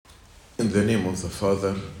In the name of the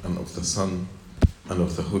Father, and of the Son, and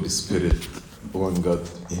of the Holy Spirit, one God,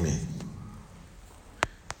 Amen.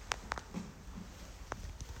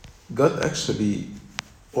 God actually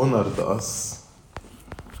honored us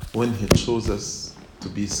when He chose us to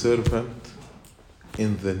be servant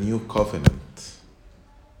in the new covenant.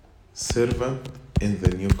 Servant in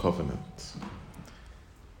the new covenant.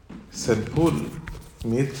 St. Paul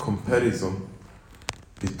made comparison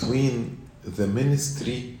between the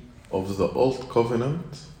ministry of the Old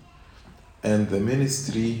Covenant and the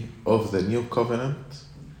ministry of the New Covenant,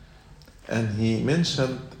 and he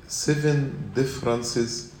mentioned 7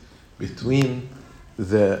 differences between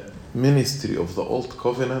the ministry of the Old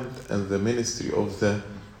Covenant and the ministry of the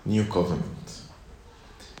New Covenant.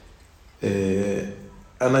 And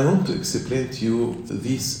I want to explain to you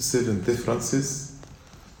these 7 differences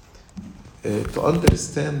to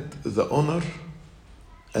understand the honor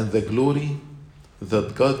and the glory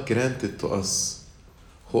that God granted to us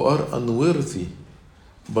who are unworthy,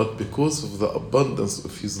 but because of the abundance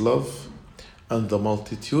of His love and the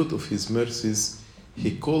multitude of His mercies,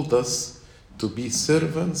 He called us to be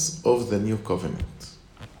servants of the new covenant.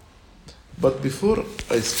 But before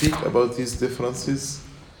I speak about these differences,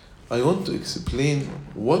 I want to explain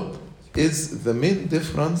what is the main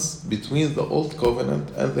difference between the Old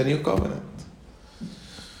Covenant and the New Covenant.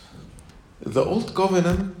 The Old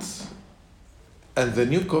Covenant and the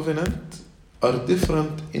New Covenant are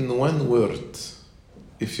different in one word.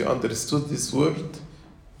 If you understood this word,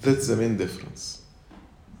 that's the main difference.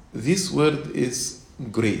 This word is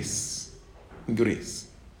grace. Grace.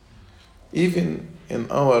 Even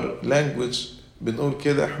in our language بنقول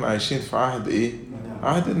كده احنا عايشين في عهد ايه؟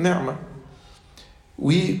 عهد النعمة.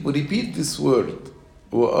 We repeat this word.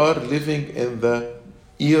 We are living in the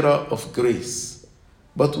era of grace.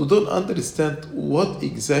 But we don't understand what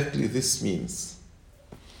exactly this means.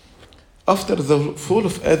 After the fall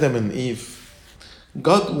of Adam and Eve,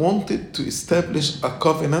 God wanted to establish a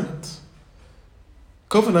covenant.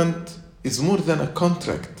 Covenant is more than a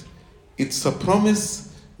contract. It's a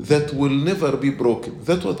promise that will never be broken.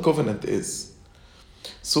 That's what covenant is.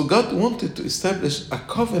 So God wanted to establish a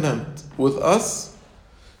covenant with us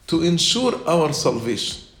to ensure our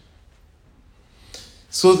salvation.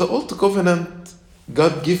 So the Old Covenant,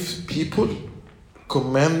 God gave people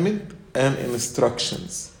commandment and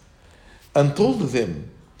instructions and told them,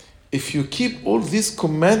 if you keep all these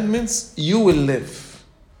commandments, you will live.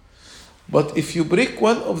 But if you break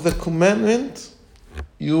one of the commandments,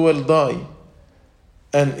 you will die.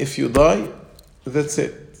 And if you die, that's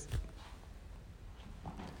it.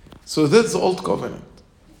 So that's the Old Covenant.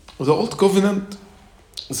 The Old Covenant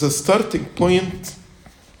is a starting point.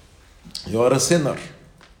 You are a sinner,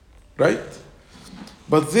 right?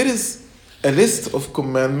 But there is a list of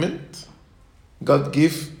commandments God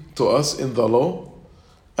gave to us in the law,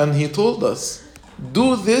 and He told us,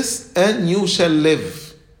 do this and you shall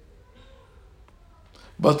live.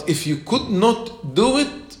 But if you could not do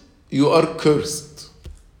it, you are cursed.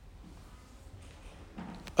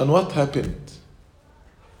 And what happened?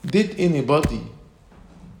 Did anybody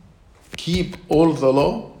keep all the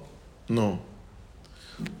law? No.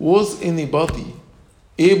 Was anybody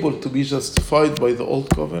able to be justified by the Old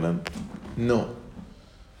Covenant? No.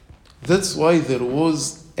 That's why there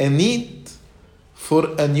was a need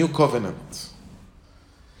for a new covenant.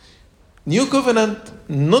 New covenant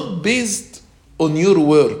not based on your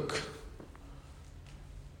work,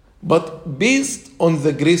 but based on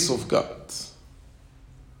the grace of God.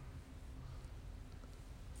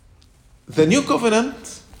 The new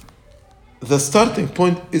covenant, the starting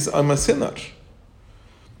point is I'm a sinner.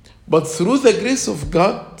 But through the grace of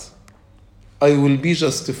God, I will be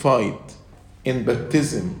justified in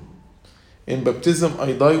baptism. In baptism,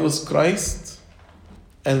 I die with Christ,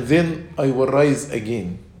 and then I will rise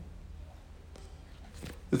again.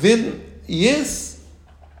 Then, yes,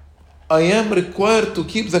 I am required to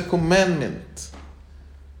keep the commandment.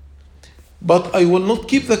 But I will not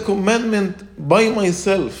keep the commandment by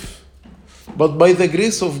myself, but by the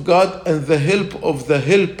grace of God and the help of the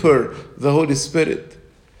Helper, the Holy Spirit.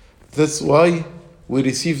 That's why we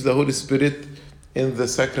receive the Holy Spirit in the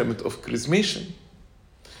sacrament of chrismation.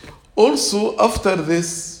 Also, after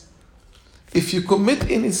this, if you commit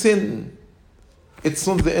any sin, it's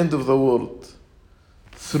not the end of the world.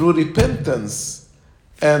 Through repentance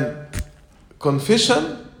and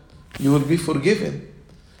confession, you will be forgiven.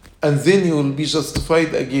 And then you will be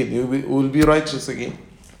justified again. You will be righteous again.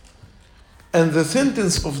 And the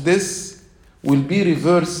sentence of this will be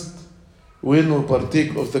reversed when we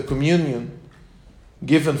partake of the communion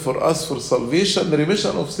given for us for salvation,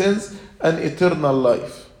 remission of sins, and eternal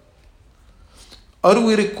life. Are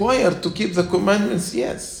we required to keep the commandments?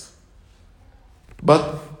 Yes.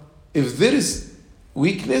 But if there is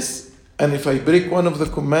weakness, and if I break one of the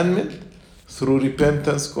commandments through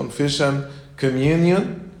repentance, confession,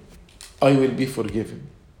 communion, I will be forgiven.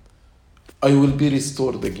 I will be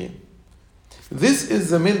restored again. This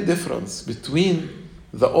is the main difference between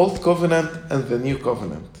the Old Covenant and the New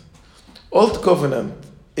Covenant. Old Covenant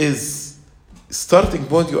is starting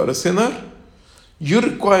point, you are a sinner, you're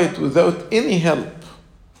required without any help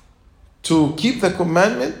to keep the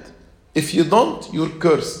commandment. If you don't, you're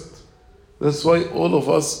cursed. That's why all of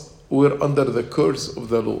us were under the curse of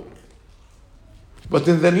the law. But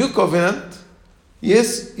in the New Covenant,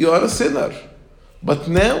 yes, you are a sinner, but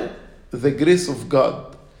now the grace of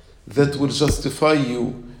God that will justify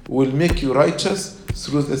you, will make you righteous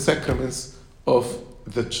through the sacraments of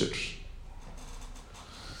the church.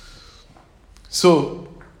 So,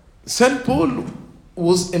 St. Paul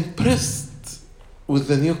was impressed with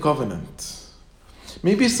the New Covenant.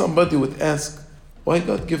 Maybe somebody would ask, why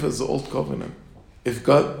God give us the Old Covenant? If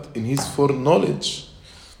God, in His foreknowledge,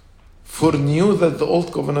 foreknew that the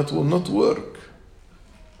Old Covenant will not work,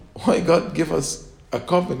 why God give us a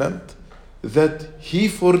covenant that He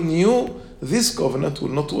foreknew this covenant will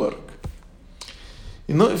not work?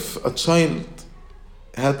 You know, if a child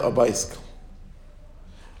had a bicycle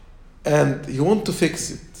and he want to fix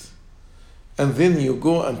it, and then you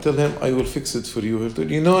go and tell him, I will fix it for you. He'll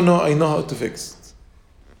tell you, no, I know how to fix it.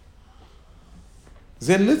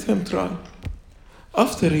 Then let him try.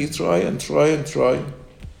 After he try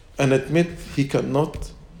and admit he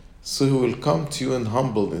cannot, so he will come to you in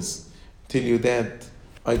humbleness, tell you, Dad,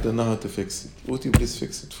 I don't know how to fix it. Would you please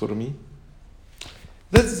fix it for me?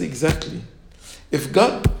 That's exactly. If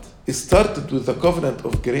God started with the covenant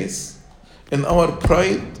of grace, in our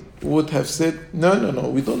pride would have said, no,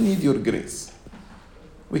 we don't need your grace.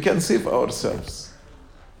 We can save ourselves.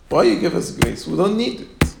 Why you give us grace? We don't need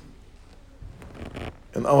it.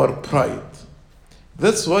 In our pride.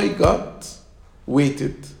 That's why God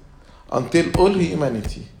waited until all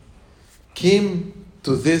humanity came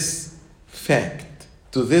to this fact,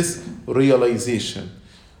 to this realization.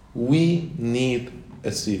 We need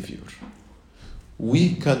a Savior.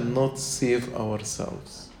 We cannot save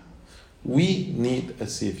ourselves. We need a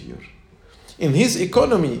Savior. In His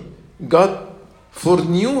economy, God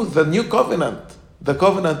foreknew the new covenant, the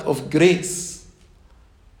covenant of grace.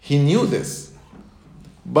 He knew this.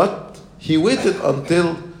 But He waited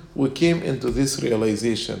until we came into this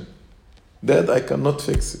realization that I cannot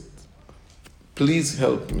fix it. Please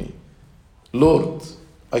help me. Lord,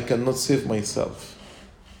 I cannot save myself.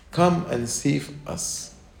 Come and save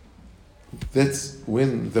us. That's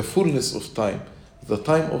when the fullness of time, the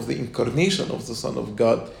time of the incarnation of the Son of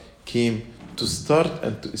God, came to start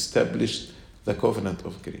and to establish the covenant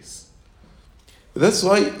of grace. That's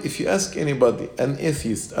why if you ask anybody, an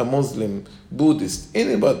atheist, a Muslim, Buddhist,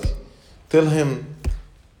 anybody, tell him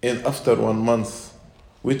after 1 month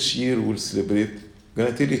which year we'll celebrate, I'm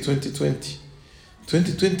going to tell you 2020.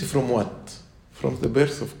 2020 from what? From the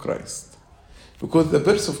birth of Christ. Because the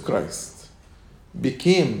birth of Christ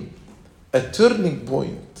became a turning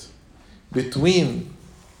point between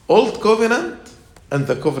Old Covenant and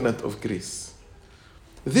the covenant of grace.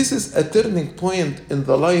 This is a turning point in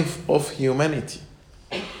the life of humanity.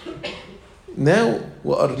 Now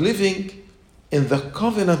we are living in the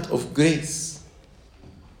covenant of grace,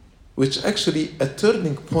 which actually a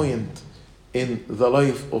turning point in the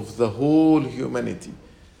life of the whole humanity.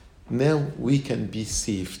 Now we can be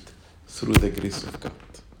saved through the grace of God.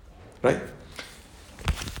 Right?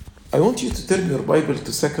 I want you to turn your Bible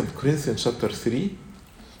to 2 Corinthians chapter 3,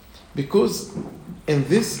 because in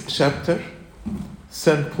this chapter,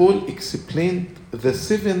 St. Paul explained the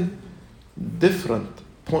 7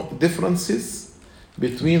 differences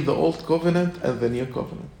between the Old Covenant and the New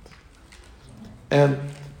Covenant. And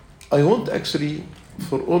I want actually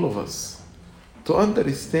for all of us to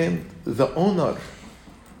understand the honor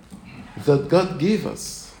that God gave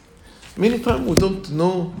us. Many times we don't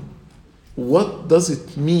know what does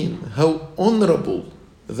it mean, how honorable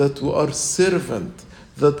that we are servant,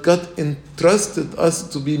 that God entrusted us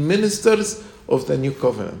to be ministers of the New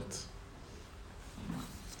Covenant.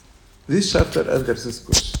 This chapter answers this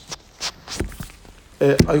question.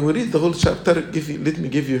 I will read the whole chapter. Let me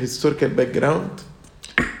give you historical background.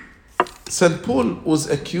 St. Paul was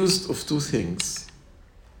accused of 2 things.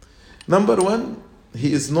 Number 1,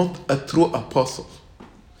 he is not a true apostle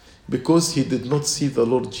because he did not see the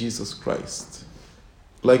Lord Jesus Christ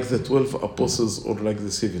like the 12 apostles or like the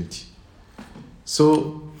 70.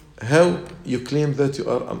 So how you claim that you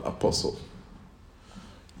are an apostle?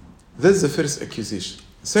 That's the first accusation.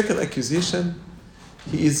 Second accusation,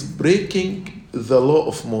 he is breaking the law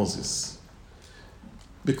of Moses.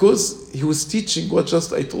 Because he was teaching what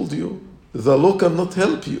just I told you. The law cannot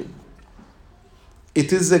help you.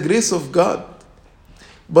 It is the grace of God.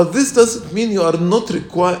 But this doesn't mean you are not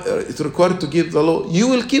required to keep the law. You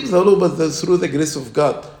will keep the law, but through the grace of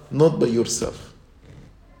God, not by yourself.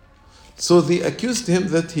 So they accused him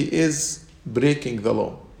that he is breaking the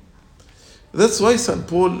law. That's why St.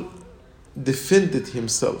 Paul defended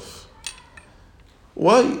himself.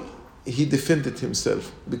 Why he defended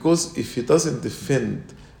himself? Because if he doesn't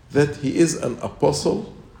defend that he is an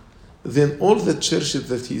apostle, then all the churches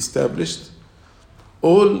that he established,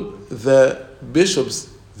 all the bishops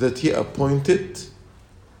that he appointed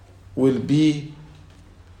will be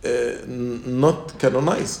not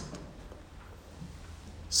canonized.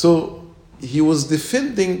 So he was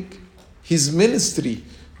defending his ministry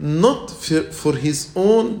not for his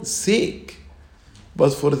own sake,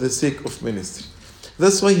 but for the sake of ministry.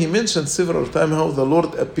 That's why he mentioned several times how the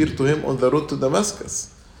Lord appeared to him on the road to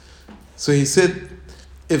Damascus. So he said,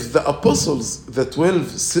 if the apostles, the 12,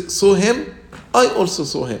 saw him, I also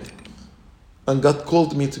saw him. And God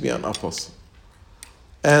called me to be an apostle.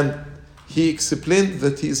 And he explained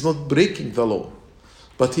that he is not breaking the law,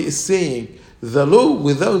 but he is saying the law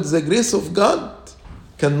without the grace of God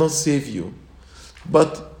cannot save you.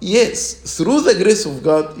 But yes, through the grace of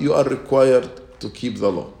God, you are required to keep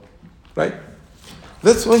the law. Right?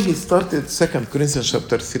 That's why he started 2 Corinthians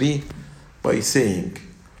chapter 3 by saying,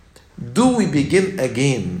 do we begin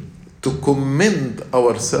again to commend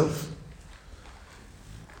ourselves?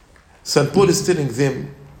 St. Paul is telling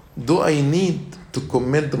them, do I need to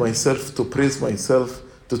commend myself, to praise myself,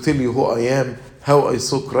 to tell you who I am, how I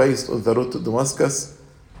saw Christ on the road to Damascus?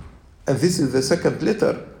 And this is the second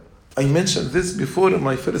letter. I mentioned this before in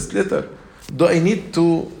my first letter. Do I need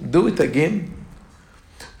to do it again?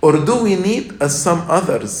 Or do we need, as some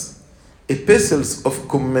others, epistles of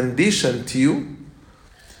commendation to you?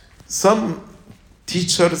 Some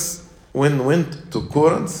teachers, when went to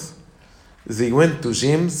Corinth, they went to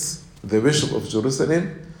James, the Bishop of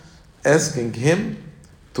Jerusalem, asking him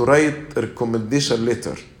to write a recommendation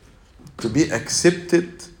letter to be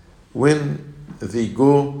accepted when they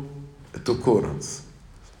go to Corinth.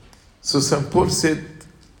 So St. Paul said,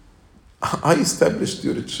 I established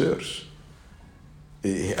your church.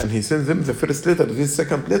 And he sent them the first letter, this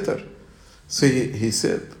second letter. So he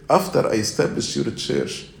said, after I established your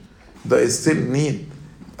church, do I still need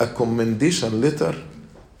a commendation letter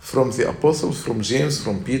from the apostles, from James,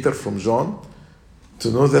 from Peter, from John, to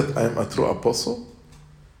know that I am a true apostle?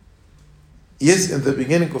 Yes, in the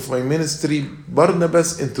beginning of my ministry,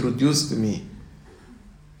 Barnabas introduced me.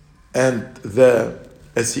 And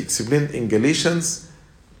as he explained in Galatians,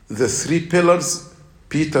 the three pillars,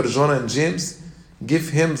 Peter, John, and James, give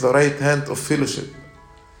him the right hand of fellowship.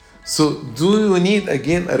 So do you need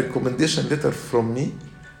again a recommendation letter from me,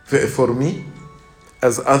 for me,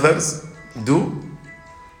 as others do?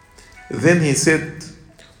 Then he said,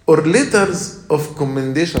 or letters of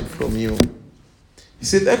commendation from you. He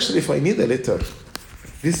said, actually, if I need a letter,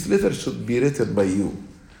 this letter should be written by you,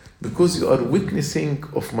 because you are witnessing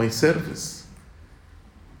of my service.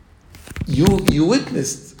 You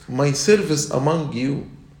witnessed my service among you.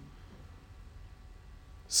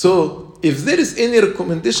 So, if there is any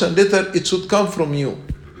recommendation letter, it should come from you.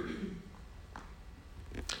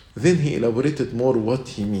 Then he elaborated more what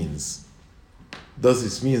he means. Does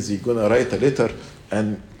this mean he's going to write a letter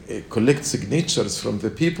and collect signatures from the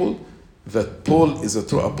people that Paul is a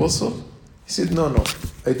true apostle? He said, no,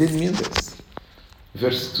 I didn't mean this.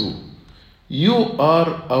 Verse 2, you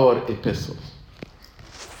are our epistle.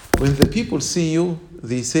 When the people see you,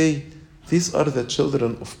 they say, these are the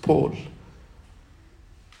children of Paul.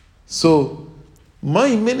 So,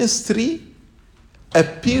 my ministry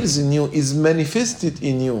appears in you, is manifested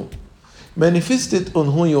in you, manifested on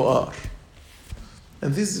who you are.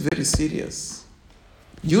 And this is very serious.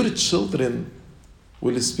 Your children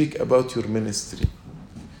will speak about your ministry.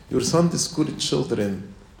 Your Sunday school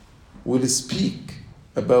children will speak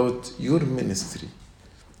about your ministry.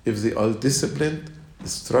 If they are disciplined,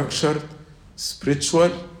 structured,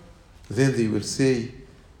 spiritual, then they will say,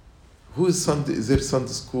 who is their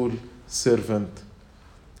Sunday school servant?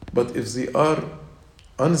 But if they are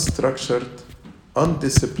unstructured,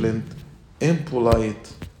 undisciplined,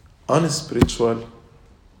 impolite, unspiritual,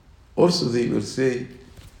 also they will say,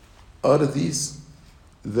 are these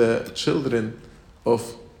the children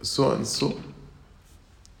of so and so?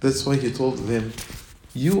 That's why he told them,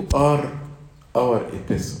 you are our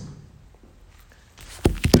epistle,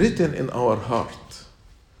 written in our heart.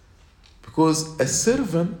 Because a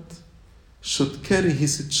servant should carry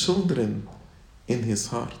his children in his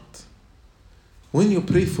heart. When you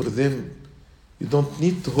pray for them, you don't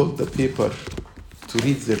need to hold the paper to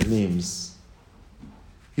read their names.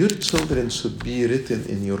 Your children should be written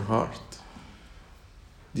in your heart.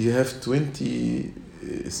 Do you have 20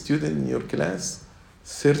 students in your class?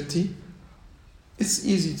 30? It's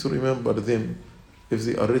easy to remember them if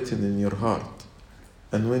they are written in your heart.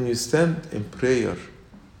 And when you stand in prayer,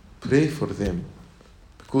 pray for them,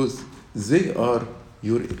 because they are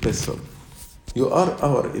your epistle. You are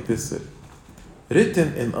our epistle,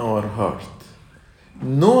 written in our heart,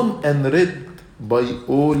 known and read by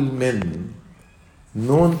all men.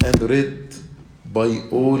 Known and read by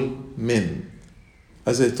all men.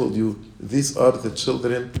 As I told you, these are the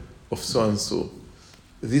children of so-and-so.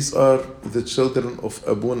 These are the children of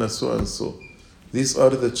Abuna so-and-so. These are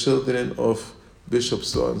the children of Bishop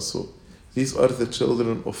so-and-so. These are the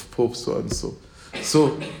children of Pope so-and-so.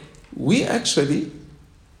 So we actually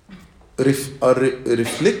are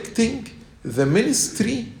reflecting the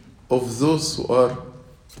ministry of those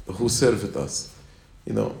who served us.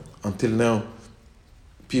 Until now,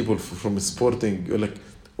 people from sporting, you're like,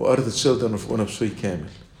 who are the children of Abuna Bishoy Kamel?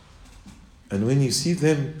 And when you see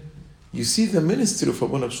them, you see the ministry of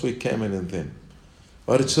Abuna Bishoy Kamel in them.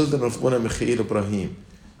 Or children of Abuna Mikhail Ibrahim.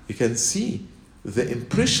 You can see the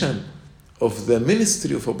impression of the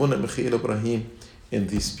ministry of Abuna Mikhail Ibrahim in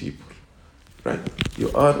these people. Right?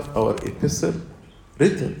 You are our epistle,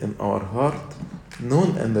 written in our heart,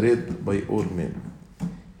 known and read by all men.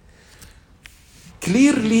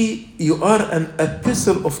 Clearly, you are an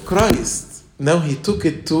epistle of Christ. Now he took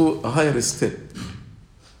it to a higher step.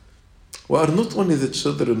 We are not only the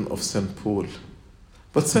children of St. Paul,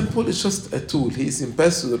 but St. Paul is just a tool. He is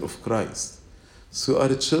ambassador of Christ. So we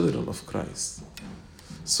are children of Christ.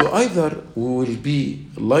 So either we will be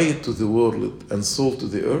light to the world and salt to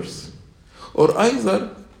the earth, or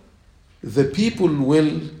either the people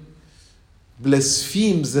will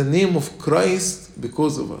blaspheme the name of Christ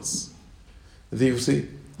because of us. They will say,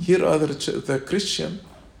 here are the Christian.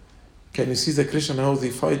 Can you see the Christian, how they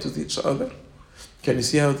fight with each other? Can you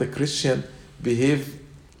see how the Christian behave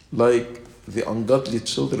like the ungodly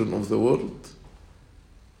children of the world?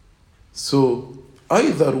 So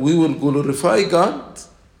either we will glorify God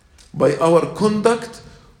by our conduct,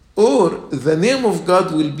 or the name of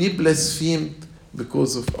God will be blasphemed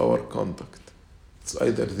because of our conduct. It's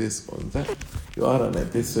either this or that. You are an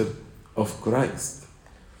epistle of Christ,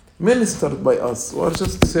 ministered by us. We are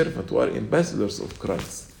just servants, we are ambassadors of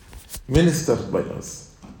Christ, ministered by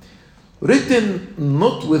us, written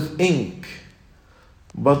not with ink,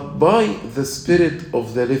 but by the Spirit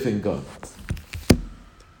of the living God.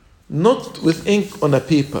 Not with ink on a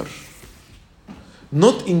paper,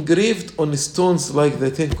 not engraved on stones like the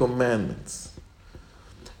Ten Commandments,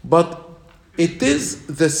 but it is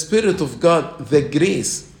the Spirit of God, the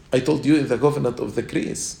grace. I told you in the covenant of the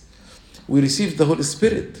grace, we received the Holy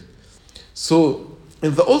Spirit. So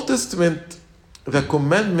in the Old Testament, the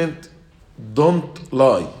commandment, don't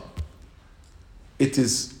lie. It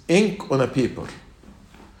is ink on a paper,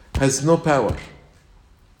 has no power.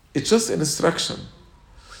 It's just an instruction.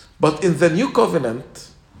 But in the New Covenant,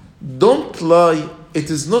 don't lie,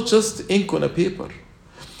 it is not just ink on a paper.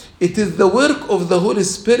 It is the work of the Holy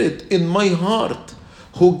Spirit in my heart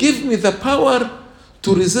who give me the power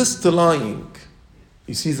to resist lying.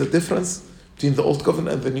 You see the difference between the Old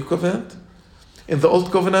Covenant and the New Covenant? In the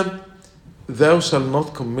Old Covenant, thou shalt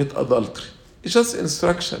not commit adultery. It's just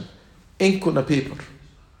instruction, ink on a paper.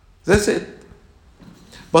 That's it.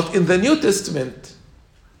 But in the New Testament,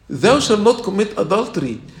 thou shalt not commit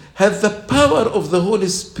adultery has the power of the Holy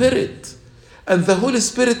Spirit. And the Holy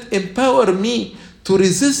Spirit empower me to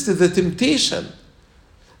resist the temptation.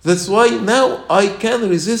 That's why now I can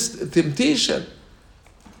resist temptation.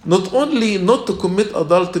 Not only not to commit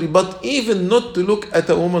adultery, but even not to look at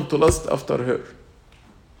a woman to lust after her.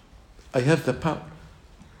 I have the power.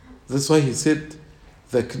 That's why he said,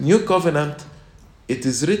 the New Covenant, it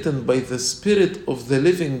is written by the Spirit of the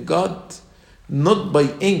living God, not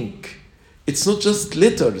by ink. It's not just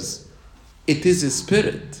letters. It is a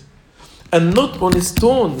spirit. And not on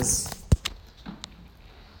stones.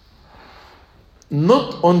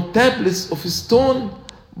 Not on tablets of stone,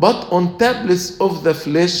 but on tablets of the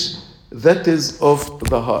flesh, that is of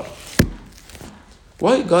the heart.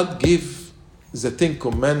 Why God gave the 10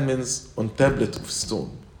 Commandments on tablet of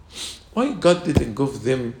stone? Why God didn't give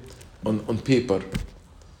them on paper?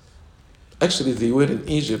 Actually, they were in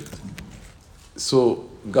Egypt, so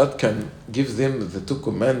God can give them the 2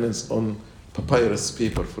 commandments on papyrus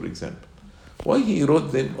paper, for example. Why he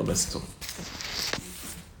wrote them on a stone?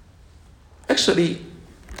 Actually,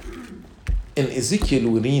 in Ezekiel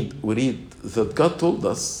we read that God told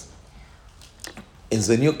us in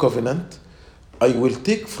the new covenant, I will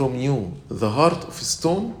take from you the heart of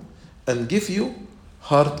stone and give you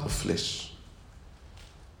heart of flesh.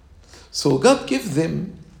 So God gave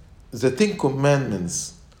them the 10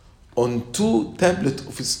 commandments on 2 tablets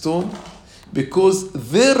of stone because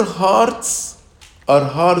their hearts are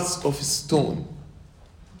hearts of stone,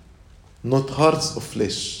 not hearts of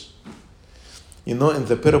flesh. You know, in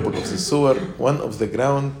the parable of the sower, one of the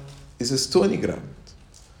ground is a stony ground,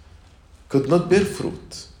 could not bear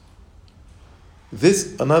fruit.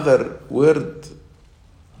 This another word,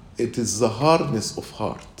 it is the hardness of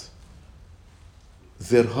heart.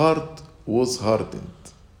 Their heart was hardened.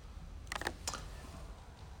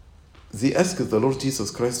 They asked the Lord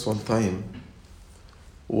Jesus Christ one time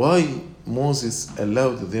why Moses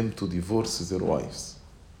allowed them to divorce their wives.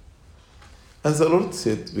 And the Lord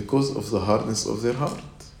said, because of the hardness of their heart.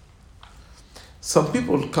 Some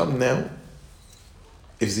people come now,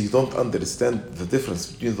 if they don't understand the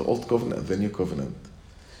difference between the Old Covenant and the New Covenant,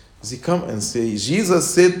 they come and say,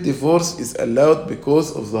 Jesus said divorce is allowed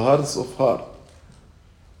because of the hardness of heart.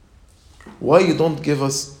 Why you don't give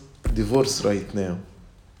us divorce right now?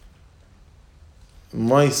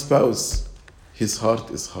 My spouse, his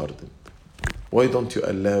heart is hardened. Why don't you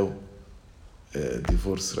allow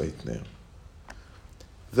divorce right now?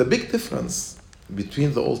 The big difference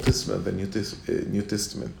between the Old Testament and the New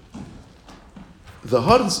Testament, the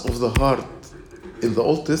hardness of the heart in the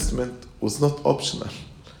Old Testament was not optional.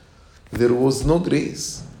 There was no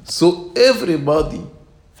grace. So everybody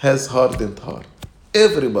has hardened heart.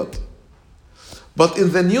 Everybody. But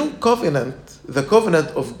in the New Covenant, the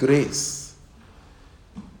covenant of grace,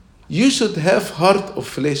 you should have heart of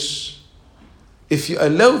flesh. If you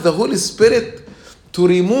allow the Holy Spirit to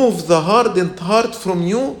remove the hardened heart from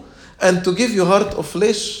you and to give you heart of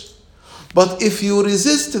flesh. But if you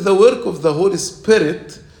resist the work of the Holy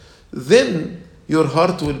Spirit, then your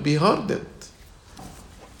heart will be hardened.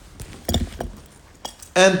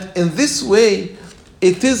 And in this way,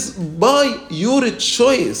 it is by your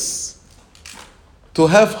choice to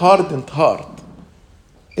have hardened heart.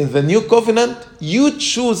 In the New Covenant, you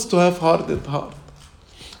choose to have hardened heart.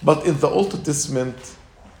 But in the Old Testament,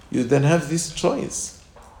 you don't have this choice.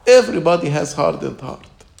 Everybody has hardened heart.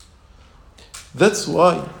 That's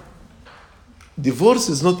why divorce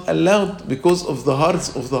is not allowed because of the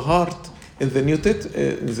hearts of the heart in the New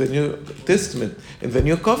Testament, in the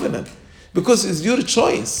New Covenant. Because it's your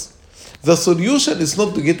choice. The solution is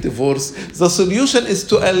not to get divorced. The solution is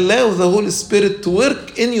to allow the Holy Spirit to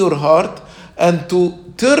work in your heart and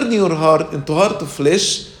to turn your heart into heart of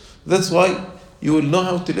flesh. That's why you will know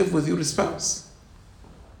how to live with your spouse.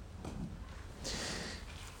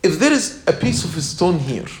 If there is a piece of stone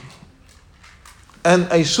here, and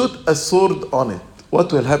I shoot a sword on it,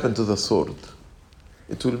 what will happen to the sword?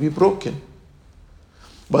 It will be broken.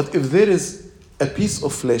 But if there is a piece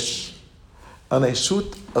of flesh, and I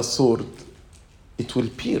shoot a sword, it will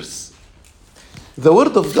pierce. The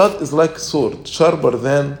word of God is like a sword, sharper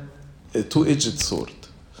than a two-edged sword.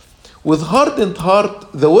 With hardened heart,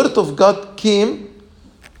 the word of God came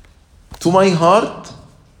to my heart,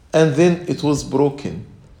 and then it was broken.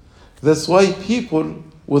 That's why people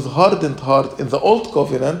with hardened heart in the Old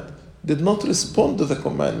Covenant did not respond to the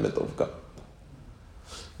commandment of God.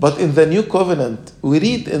 But in the New Covenant, we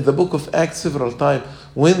read in the book of Acts several times,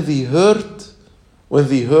 when they heard,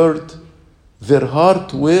 their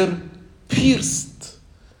heart were pierced.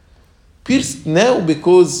 Pierced now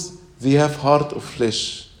because they have heart of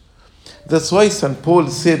flesh. That's why St. Paul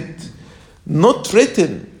said, not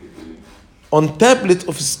written on tablet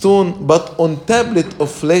of stone, but on tablet of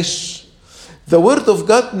flesh. The word of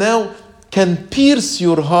God now can pierce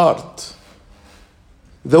your heart.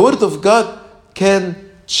 The word of God can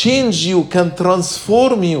change you, can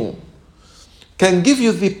transform you, can give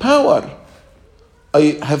you the power.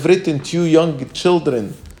 I have written to you young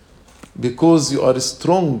children because you are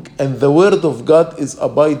strong and the word of God is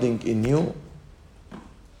abiding in you.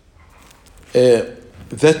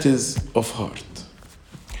 That is of heart.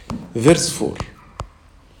 Verse 4.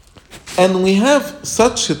 And we have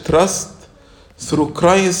such a trust through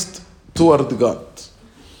Christ toward God.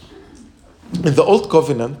 In the Old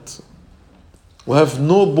Covenant, we have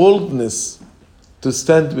no boldness to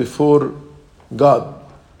stand before God,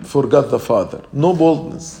 for God the Father. No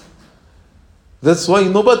boldness. That's why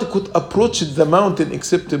nobody could approach the mountain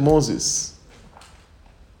except Moses.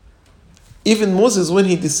 Even Moses, when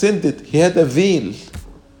he descended, he had a veil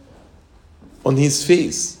on his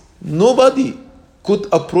face. Nobody could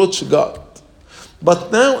approach God.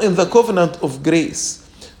 But now in the covenant of grace,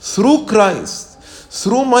 through Christ,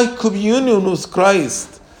 through my communion with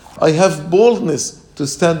Christ, I have boldness to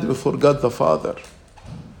stand before God the Father.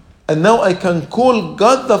 And now I can call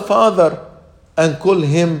God the Father and call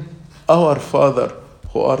him our Father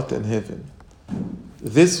who art in heaven.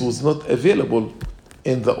 This was not available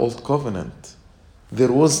in the Old Covenant.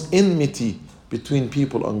 There was enmity between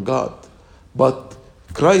people and God. But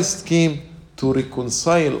Christ came to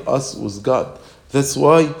reconcile us with God. That's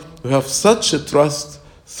why we have such a trust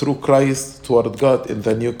through Christ toward God in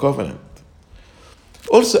the New Covenant.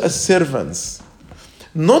 Also as servants,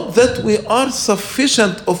 not that we are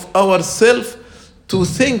sufficient of ourselves to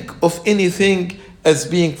think of anything as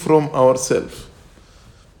being from ourselves.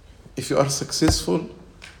 If you are successful,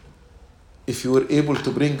 if you were able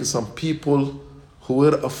to bring some people who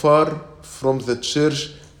were afar from the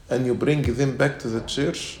church and you bring them back to the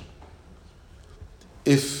church,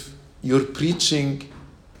 if your preaching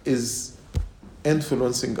is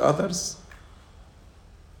influencing others,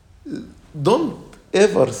 don't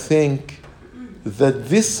ever think that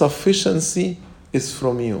this sufficiency is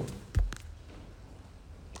from you.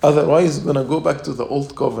 Otherwise, you're going to go back to the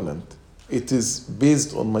Old Covenant. It is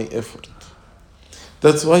based on my effort.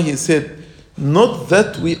 That's why he said, not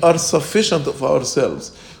that we are sufficient of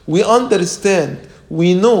ourselves. We understand,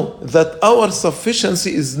 we know that our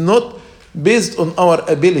sufficiency is not based on our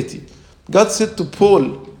ability. God said to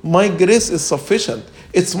Paul, my grace is sufficient.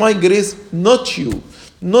 It's my grace, not you.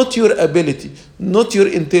 Not your ability, not your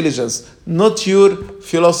intelligence, not your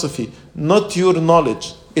philosophy, not your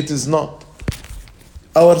knowledge. It is not.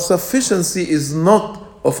 Our sufficiency is not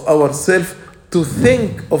of ourselves to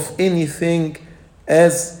think of anything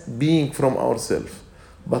as being from ourselves,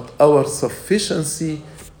 but our sufficiency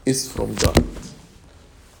is from God.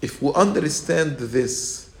 If we understand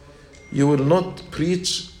this, you will not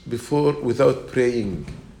preach without praying.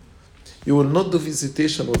 You will not do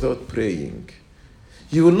visitation without praying.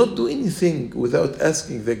 You will not do anything without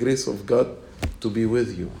asking the grace of God to be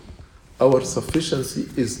with you. Our sufficiency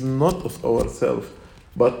is not of ourselves,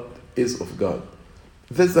 but is of God.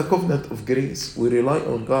 That's the covenant of grace. We rely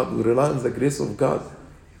on God. We rely on the grace of God,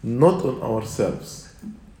 not on ourselves.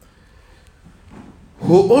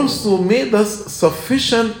 Who also made us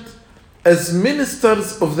sufficient as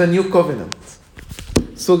ministers of the new covenant.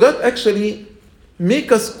 So God actually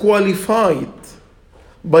make us qualified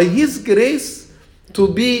by his grace to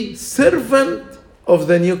be servant of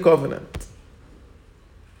the new covenant.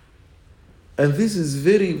 And this is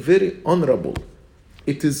very, very honorable.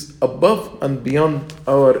 It is above and beyond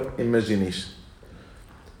our imagination.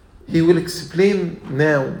 He will explain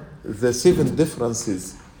now the 7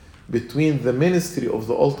 differences between the ministry of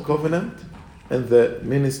the Old Covenant and the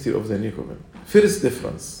ministry of the New Covenant. First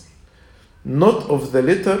difference, not of the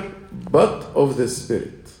letter, but of the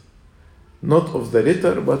Spirit. Not of the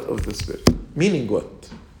letter, but of the Spirit. Meaning what?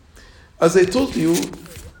 As I told you,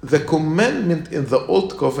 the commandment in the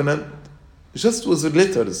Old Covenant just was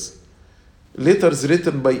letters. Letters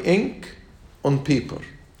written by ink on paper.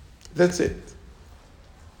 That's it.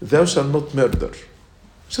 Thou shalt not murder.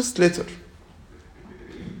 Just letter.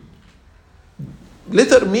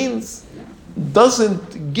 Letter means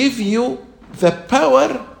doesn't give you the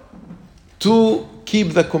power to keep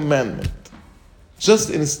the commandment. Just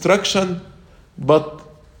instruction, but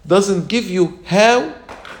doesn't give you how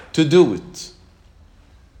to do it.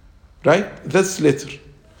 Right? That's letter.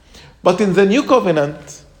 But in the New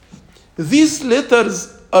Covenant, these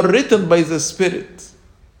letters are written by the Spirit.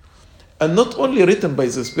 And not only written by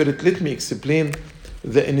the Spirit, let me explain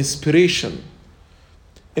the inspiration.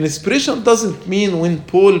 Inspiration doesn't mean when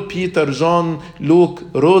Paul, Peter, John, Luke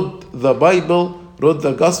wrote the Bible, wrote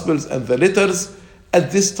the Gospels and the letters,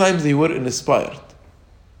 at this time they were inspired.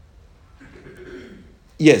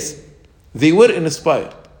 Yes, they were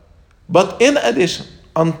inspired. But in addition,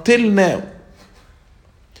 until now,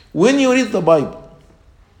 when you read the Bible,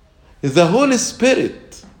 the Holy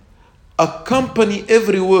Spirit accompany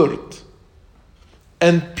every word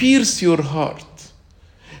and pierce your heart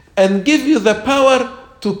and give you the power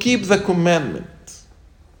to keep the commandment.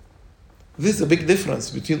 This is a big difference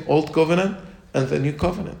between Old Covenant and the New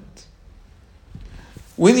Covenant.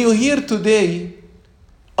 When you hear today,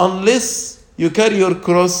 unless you carry your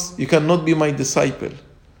cross, you cannot be my disciple.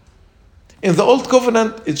 In the Old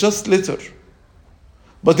Covenant, it's just letter.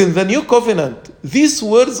 But in the New Covenant, these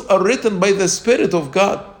words are written by the Spirit of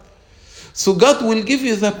God. So God will give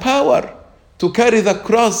you the power to carry the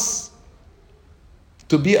cross,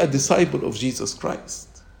 to be a disciple of Jesus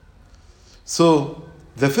Christ. So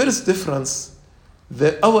the first difference,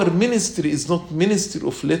 that our ministry is not ministry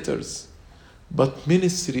of letters, but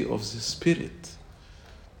ministry of the Spirit.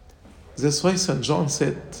 That's why St. John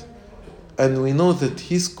said, and we know that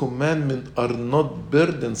his commandments are not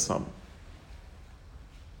burdensome.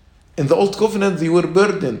 In the old covenant, they were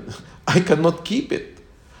burdened. I cannot keep it.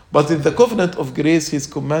 But in the covenant of grace, his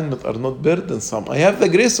commandments are not burdensome. I have the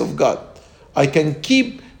grace of God. I can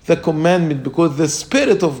keep the commandment because the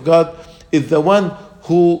Spirit of God is the one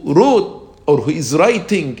who wrote or who is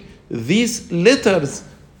writing these letters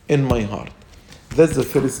in my heart. That's the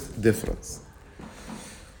first difference.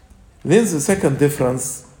 Then the second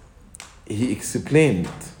difference, he explained.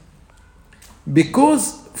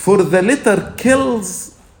 Because for the letter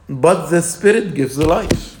kills, but the Spirit gives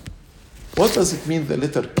life. What does it mean the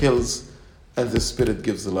letter kills and the Spirit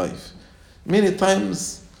gives life? Many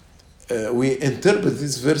times we interpret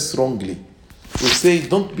this verse wrongly. We say,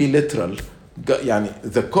 don't be literal.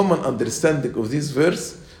 The common understanding of this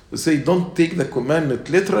verse, we say, don't take the commandment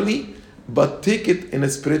literally, but take it in a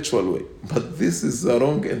spiritual way. But this is the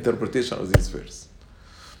wrong interpretation of this verse.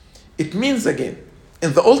 It means, again,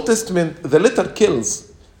 in the Old Testament, the letter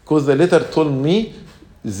kills, because the letter told me,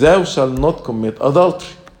 thou shalt not commit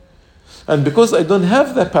adultery. And because I don't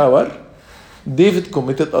have the power, David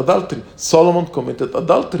committed adultery. Solomon committed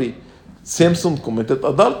adultery. Samson committed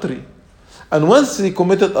adultery. And once they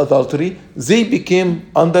committed adultery, they became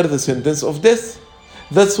under the sentence of death.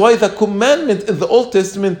 That's why the commandment in the Old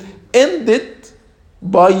Testament ended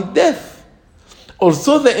by death.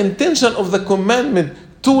 Also, the intention of the commandment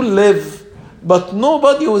to live, but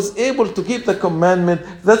nobody was able to keep the commandment.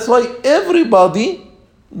 That's why everybody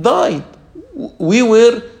died. We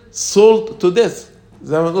were sold to death.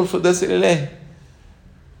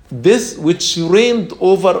 This which reigned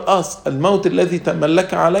over us. الموت الذي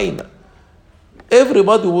تملك علينا.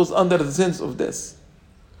 Everybody was under the sense of death.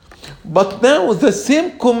 But now the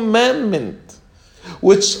same commandment,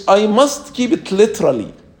 which I must keep it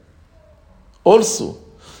literally also.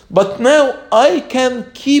 But now I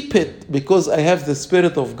can keep it because I have the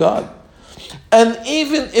Spirit of God. And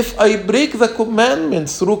even if I break the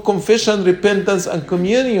commandments through confession, repentance, and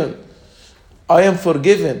communion, I am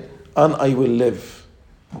forgiven and I will live.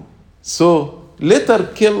 So,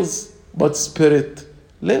 letter kills, but Spirit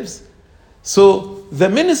lives. So, the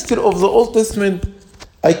ministry of the Old Testament,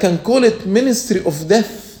 I can call it ministry of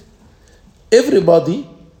death. Everybody,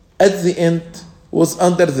 at the end, was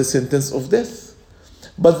under the sentence of death.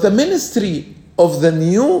 But the ministry of the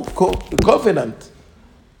new covenant,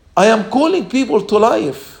 I am calling people to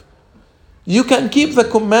life. You can keep the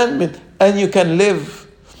commandment and you can live.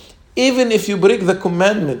 Even if you break the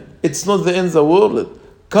commandment, it's not the end of the world.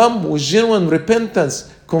 Come with genuine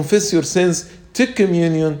repentance, confess your sins, take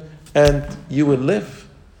communion, and you will live.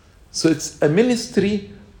 So it's a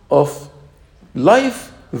ministry of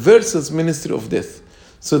life versus ministry of death.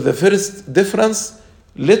 So the first difference,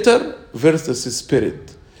 letter versus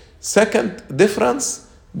spirit. Second difference,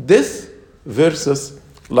 death versus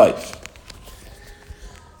life.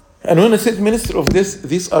 And when I said ministry of death,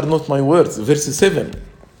 these are not my words. Verse 7.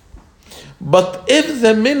 But if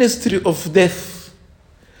the ministry of death,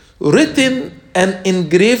 written and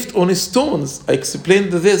engraved on stones, I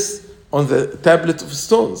explained this on the tablet of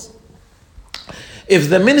stones. If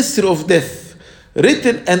the ministry of death,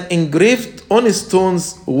 written and engraved on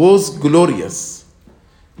stones, was glorious.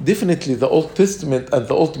 Definitely the Old Testament and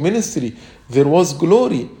the Old Ministry, there was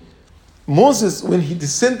glory. Moses, when he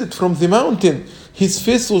descended from the mountain, his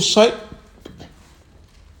face was shining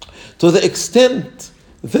to the extent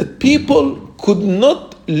that people could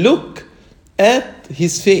not look at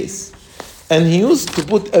his face. And he used to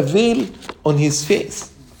put a veil on his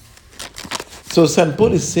face. So St.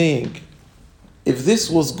 Paul is saying, if this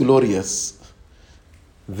was glorious,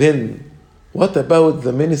 then what about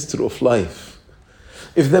the ministry of life?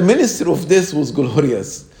 If the ministry of death was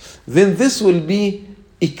glorious, then this will be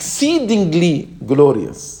exceedingly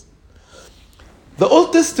glorious. The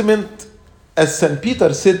Old Testament, as St.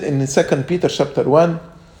 Peter said in 2 Peter chapter 1,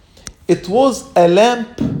 it was a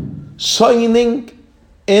lamp shining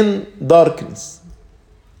in darkness.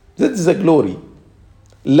 That is a glory.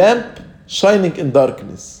 Lamp shining in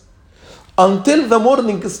darkness. Until the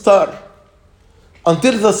morning star,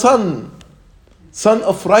 until the sun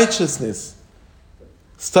of righteousness,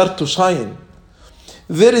 start to shine.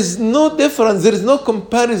 There is no difference, there is no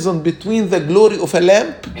comparison between the glory of a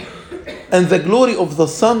lamp and the glory of the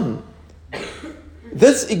sun.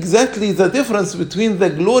 That's exactly the difference between the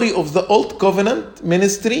glory of the Old Covenant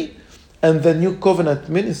ministry and the New Covenant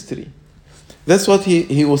ministry. That's what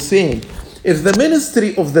he was saying. If the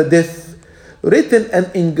ministry of the death, written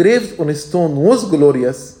and engraved on a stone, was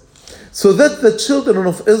glorious, so that the children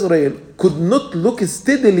of Israel could not look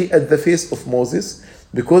steadily at the face of Moses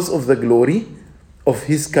because of the glory of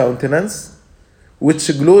his countenance,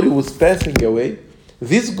 which glory was passing away,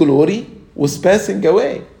 this glory was passing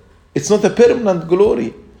away. It's not a permanent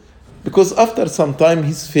glory, because after some time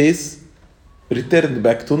his face returned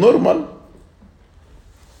back to normal.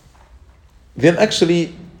 Then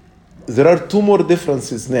actually, there are two more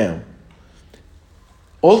differences now.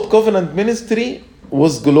 Old covenant ministry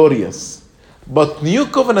was glorious, but new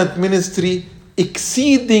covenant ministry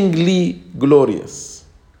exceedingly glorious.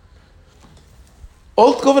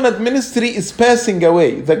 Old covenant ministry is passing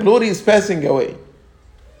away. The glory is passing away.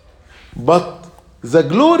 But the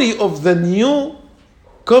glory of the new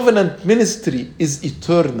covenant ministry is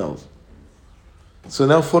eternal. So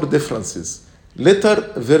now 4 differences.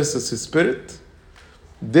 Letter versus spirit,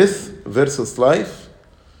 death versus life,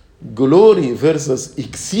 glory versus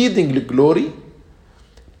exceedingly glory,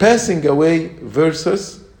 passing away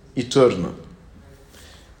versus eternal.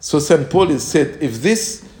 So St. Paul has said, if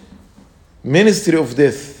this ministry of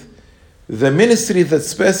death, the ministry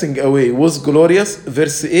that's passing away, was glorious,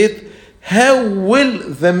 verse 8, how will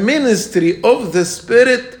the ministry of the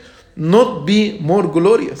Spirit not be more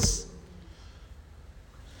glorious?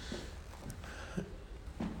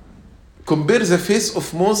 Compare the face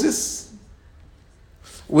of Moses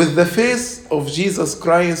with the face of Jesus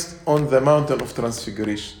Christ on the mountain of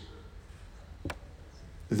transfiguration.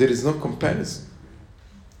 There is no comparison.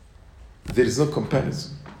 There is no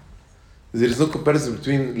comparison. There is no comparison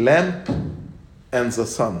between lamp and the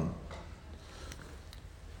sun.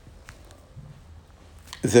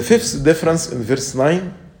 The 5th difference in verse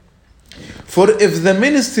 9. For if the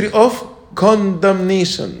ministry of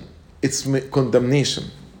condemnation, it's condemnation,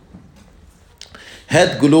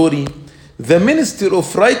 had glory, the ministry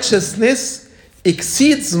of righteousness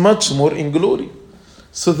exceeds much more in glory.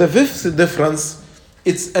 So the 5th difference,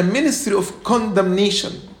 it's a ministry of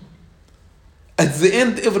condemnation. At the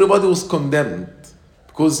end, everybody was condemned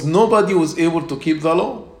because nobody was able to keep the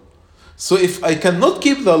law. So if I cannot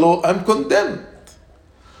keep the law, I'm condemned.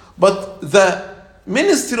 But the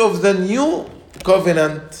ministry of the new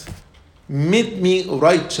covenant made me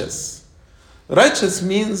righteous. Righteous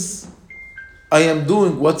means I am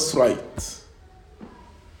doing what's right.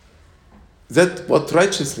 That's what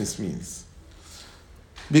righteousness means.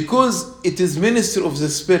 Because it is ministry of the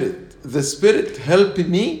Spirit. The Spirit helped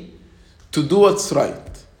me to do what's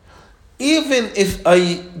right. Even if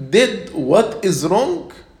I did what is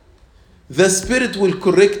wrong, the Spirit will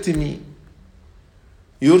correct me.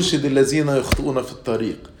 يرشد الذين يخطئون في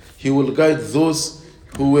الطريق. He will guide those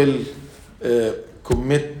who will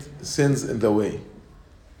commit sins in the way.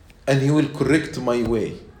 And he will correct my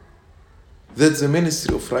way. That's the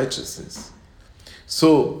ministry of righteousness.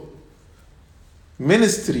 So,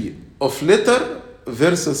 ministry of letter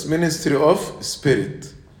versus ministry of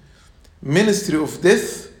spirit. Ministry of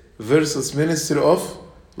death versus ministry of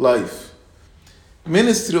life.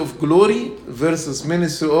 Ministry of glory versus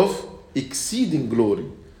ministry of exceeding glory.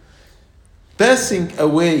 Passing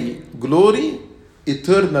away glory,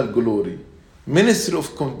 eternal glory. Ministry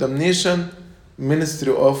of condemnation,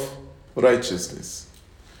 ministry of righteousness.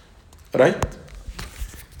 Right?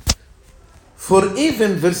 For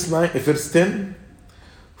even verse 10,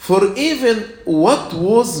 for even what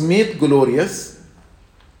was made glorious,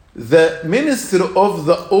 the ministry of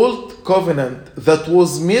the old covenant that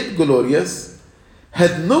was made glorious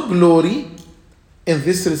had no glory in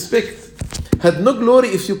this respect. Had no glory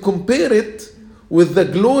if you compare it with the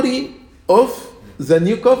glory of the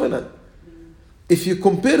new covenant. If you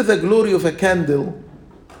compare the glory of a candle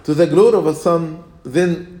to the glory of a sun,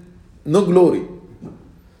 then no glory.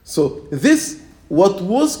 So this, what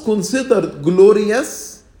was considered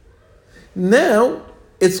glorious, now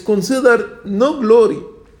it's considered no glory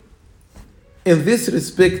in this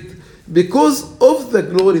respect because of the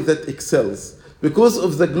glory that excels, because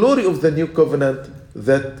of the glory of the new covenant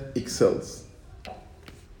that excels.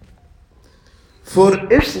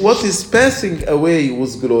 For if what is passing away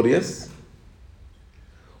was glorious,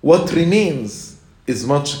 what remains is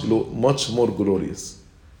much more glorious.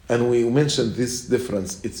 And we mentioned this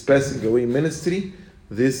difference. It's passing away ministry.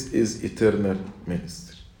 This is eternal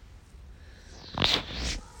ministry.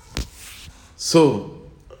 So,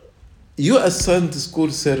 you as Sunday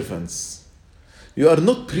school servants, you are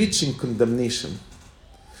not preaching condemnation.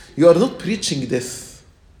 You are not preaching death.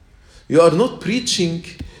 You are not preaching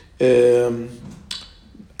a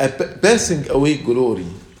passing away glory.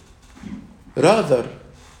 Rather,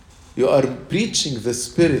 you are preaching the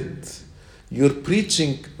Spirit. You are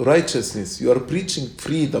preaching righteousness. You are preaching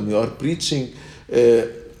freedom. You are preaching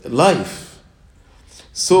life.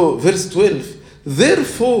 So, verse 12,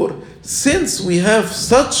 therefore, since we have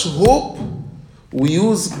such hope, we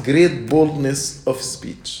use great boldness of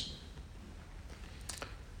speech.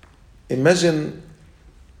 Imagine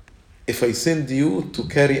if I send you to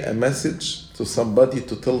carry a message to somebody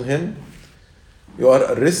to tell him, you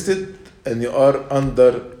are arrested and you are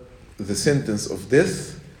under the sentence of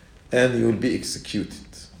death and you will be executed.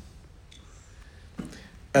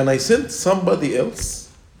 And I sent somebody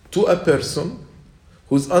else to a person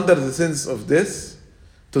who's under the sentence of death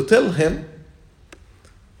to tell him,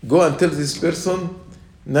 go and tell this person,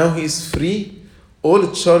 now he is free,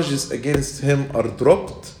 all charges against him are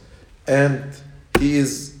dropped, and he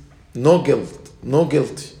is no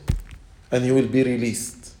guilty, and he will be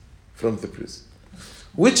released from the prison.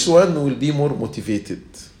 Which one will be more motivated?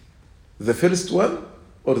 The first one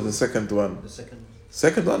or the second one? The second one.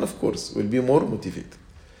 Second one, of course, will be more motivated.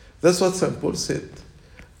 That's what St. Paul said.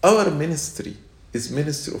 Our ministry is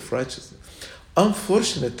ministry of righteousness.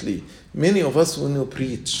 Unfortunately, many of us, when we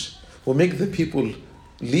preach, we make the people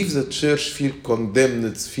leave the church feel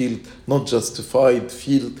condemned, feel not justified,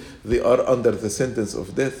 feel they are under the sentence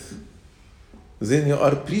of death. Then you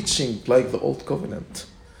are preaching like the old covenant.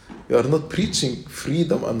 You are not preaching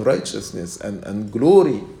freedom and righteousness and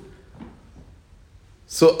glory.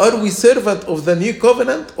 So are we servant of the new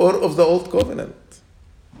covenant or of the old covenant?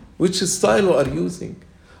 Which style we are using?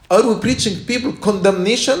 Are we preaching people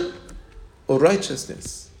condemnation or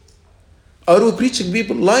righteousness? Are we preaching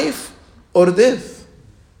people life or death?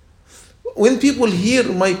 When people hear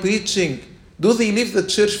my preaching, do they leave the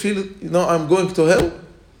church feel, I'm going to hell?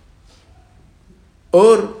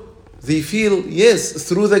 Or they feel, yes,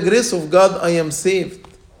 through the grace of God, I am saved.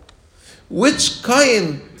 Which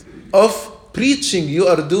kind of preaching you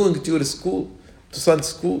are doing to your school, to Sunday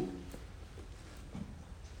school?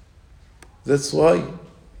 That's why,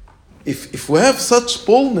 if we have such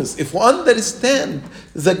boldness, if we understand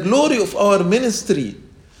the glory of our ministry,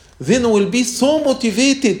 then we'll be so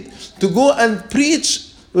motivated to go and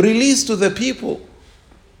preach release to the people.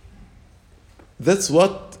 That's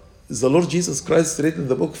what the Lord Jesus Christ said in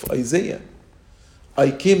the book of Isaiah.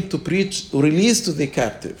 I came to preach release to the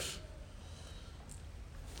captive,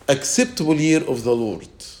 acceptable year of the Lord.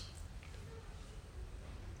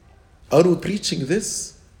 Are we preaching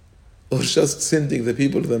this? Or just sending the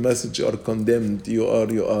people the message, you are condemned, you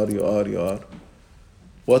are.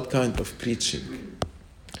 What kind of preaching?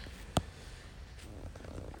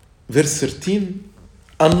 Verse 13,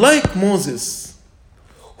 unlike Moses,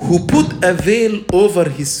 who put a veil over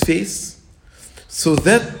his face so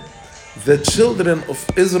that the children of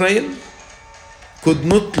Israel could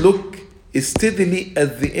not look steadily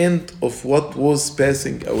at the end of what was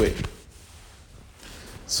passing away.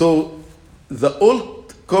 So the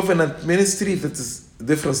old covenant ministry, that is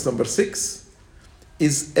difference number 6,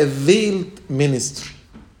 is a veiled ministry.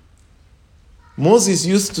 Moses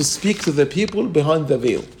used to speak to the people behind the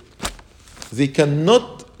veil. They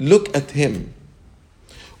cannot look at him.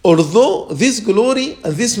 Although this glory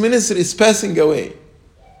and this ministry is passing away,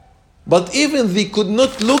 but even they could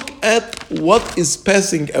not look at what is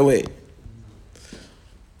passing away.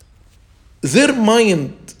 Their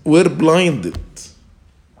mind were blinded.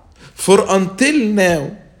 For until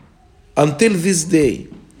now, until this day,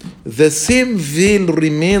 the same veil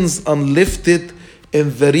remains unlifted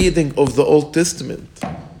in the reading of the Old Testament.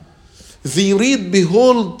 They read,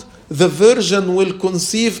 behold, the virgin will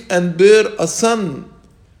conceive and bear a son.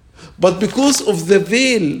 But because of the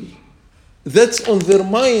veil that's on their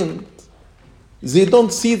mind, they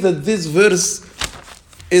don't see that this verse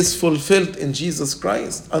is fulfilled in Jesus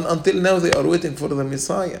Christ. And until now they are waiting for the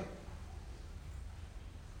Messiah.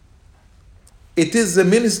 It is the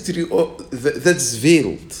ministry that's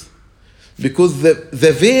veiled. Because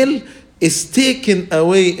the veil is taken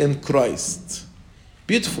away in Christ.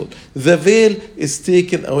 Beautiful. The veil is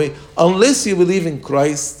taken away. Unless you believe in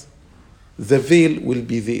Christ, the veil will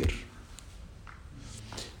be there.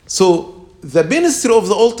 So, the ministry of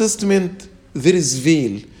the Old Testament, there is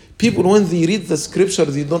veil. People, when they read the scripture,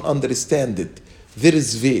 they don't understand it. There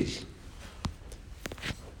is veil.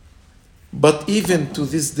 But even to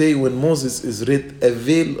this day, when Moses is read, a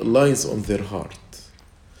veil lies on their heart.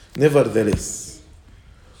 Nevertheless,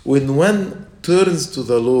 when one turns to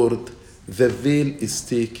the Lord, the veil is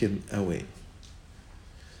taken away.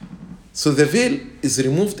 So the veil is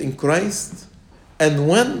removed in Christ, and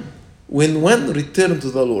when one returns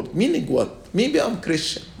to the Lord, meaning what? Maybe I'm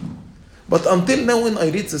Christian, but until now when I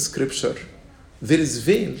read the scripture, there is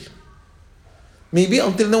veil. Maybe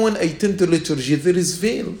until now when I attend to liturgy, there is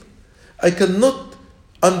veil. I cannot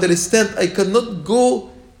understand, I cannot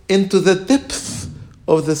go into the depth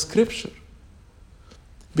of the scripture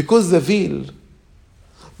because the veil.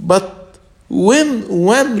 But when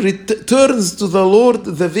one returns to the Lord,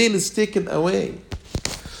 the veil is taken away.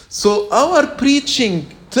 So our preaching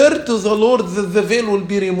turn to the Lord, that the veil will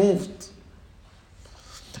be removed.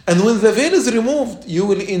 And when the veil is removed, you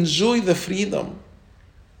will enjoy the freedom.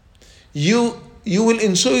 You will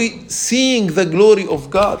enjoy seeing the glory of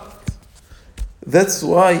God. That's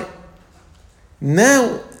why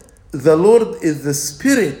now the Lord is the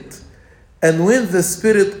Spirit. And when the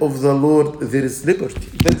Spirit of the Lord, there is liberty.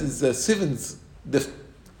 That is the seventh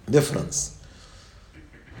difference.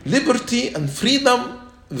 Liberty and freedom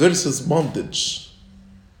versus bondage.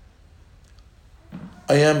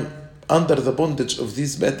 I am under the bondage of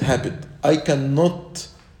this bad habit. I cannot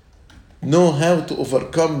know how to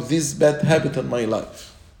overcome this bad habit in my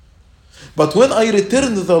life. But when I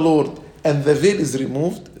return to the Lord and the veil is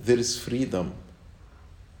removed, there is freedom.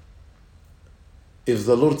 If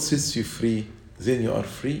the Lord sets you free, then you are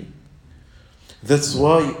free. That's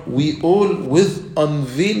why we all with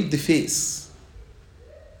unveiled face,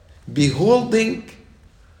 beholding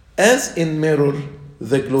as in mirror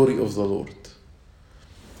the glory of the Lord.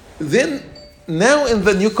 Then, now in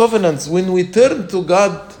the new covenants, when we turn to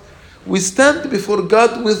God, we stand before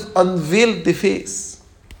God with unveiled face.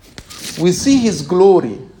 We see His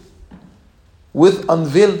glory with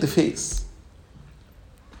unveiled face.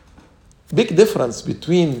 Big difference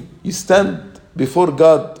between you stand before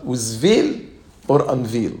God with veil or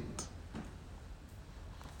unveiled.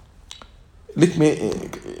 Let me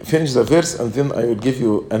finish the verse and then I will give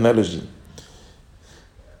you an analogy.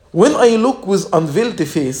 When I look with unveiled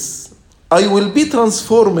face, I will be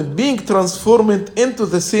transformed, being transformed into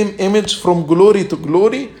the same image from glory to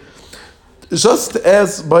glory, just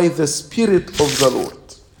as by the Spirit of the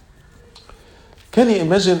Lord. Can you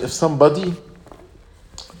imagine if somebody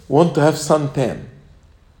want to have suntan?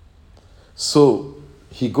 So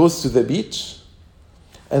he goes to the beach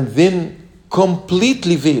and then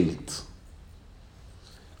completely veiled,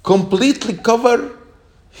 completely cover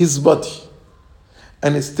his body,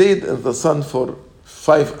 and stayed in the sun for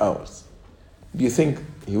 5 hours. Do you think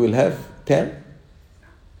he will have tan?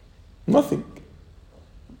 Nothing.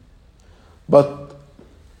 But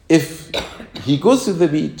if he goes to the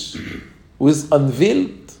beach with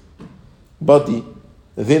unveiled body,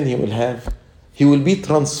 then he will be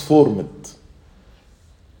transformed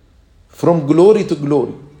from glory to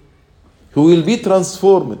glory. He will be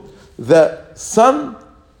transformed. The sun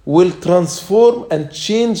will transform and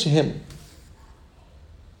change him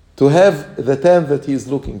to have the tan that he is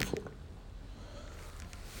looking for.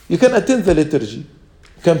 You can attend the liturgy,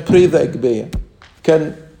 can pray the Agpeya,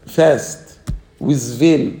 can fast with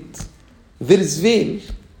veil. There is veil.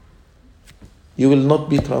 You will not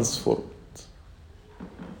be transformed.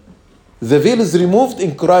 The veil is removed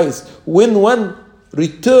in Christ. When one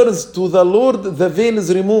returns to the Lord, the veil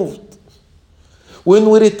is removed. When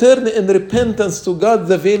we return in repentance to God,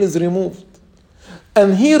 the veil is removed.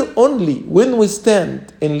 And here only, when we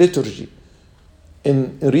stand in liturgy,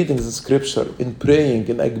 in reading the scripture, in praying,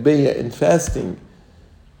 in Agpeya, in fasting,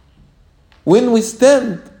 when we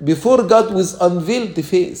stand before God with unveiled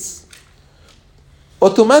face,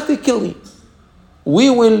 automatically we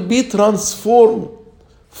will be transformed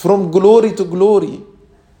from glory to glory.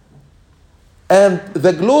 And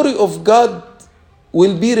the glory of God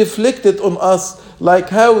will be reflected on us, like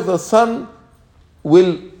how the sun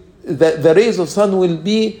will, the rays of sun will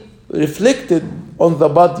be reflected on the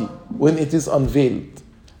body when it is unveiled,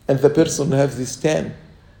 and the person has this tan.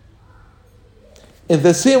 In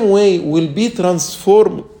the same way, will be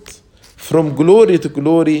transformed from glory to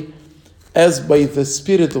glory as by the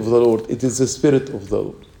Spirit of the Lord. It is the Spirit of the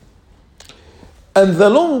Lord. And the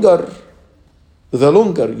longer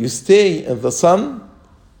you stay in the sun,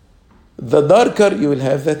 the darker you will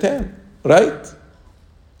have the tan, right?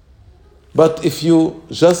 But if you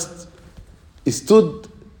just stood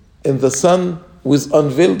in the sun with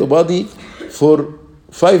unveiled body for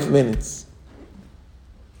 5 minutes,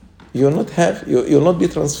 you will not be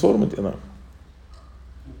transformed enough.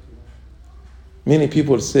 Many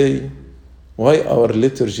people say, why our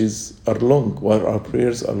liturgies are long, why our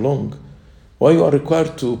prayers are long? Why you are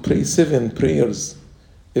required to pray 7 prayers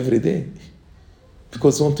every day?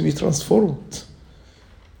 Because we want to be transformed.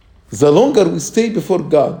 The longer we stay before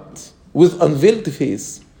God with unveiled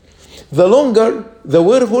face, the longer the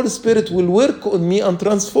Holy Spirit will work on me and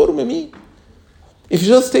transform me. If you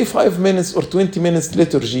just stay 5 minutes or 20 minutes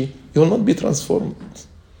liturgy, you will not be transformed.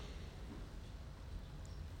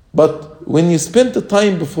 But when you spend the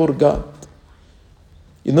time before God,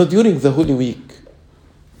 during the Holy Week,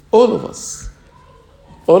 all of us,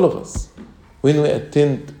 when we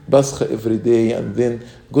attend Pascha every day, and then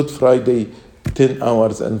Good Friday 10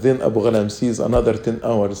 hours, and then Abu Ghalamsis another 10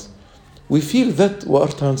 hours, we feel that we are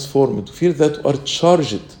transformed, we feel that we are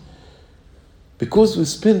charged, because we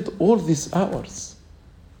spend all these hours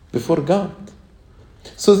before God.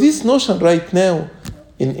 So this notion right now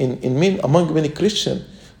among many Christians,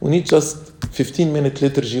 we need just 15-minute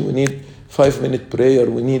liturgy, we need 5-minute prayer,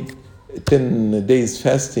 we need 10 days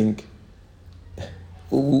fasting.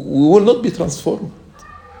 We will not be transformed.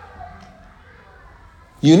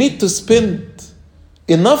 You need to spend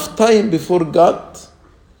enough time before God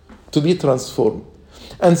to be transformed.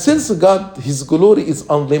 And since God, His glory is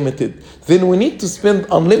unlimited, then we need to spend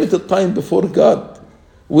unlimited time before God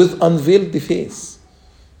with unveiled face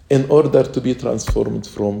in order to be transformed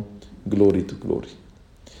from glory to glory.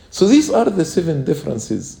 So these are the 7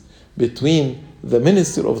 differences between the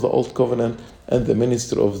ministry of the Old Covenant and the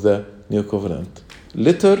ministry of the New Covenant.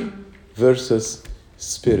 Letter versus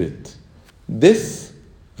spirit. Death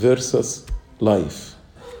versus life.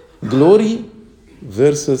 Glory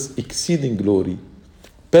versus exceeding glory.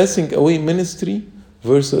 Passing away ministry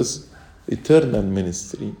versus eternal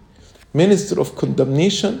ministry. Ministry of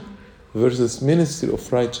condemnation versus ministry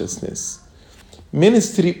of righteousness.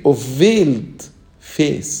 Ministry of veiled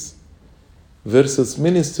face versus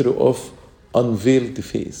ministry of unveiled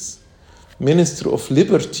face. Ministry of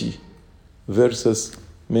liberty versus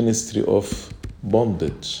ministry of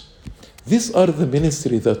bondage. These are the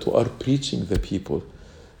ministry that we are preaching the people.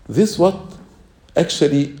 This is what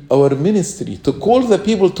actually our ministry, to call the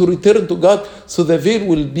people to return to God so the veil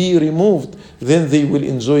will be removed. Then they will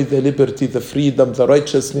enjoy the liberty, the freedom, the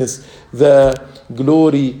righteousness, the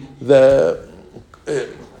glory, the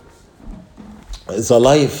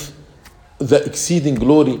life, the exceeding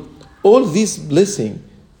glory. All these blessings,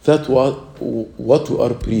 that what we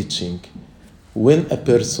are preaching. When a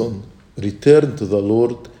person returns to the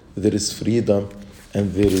Lord, there is freedom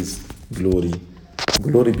and there is glory.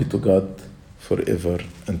 Glory be to God forever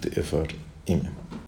and ever. Amen.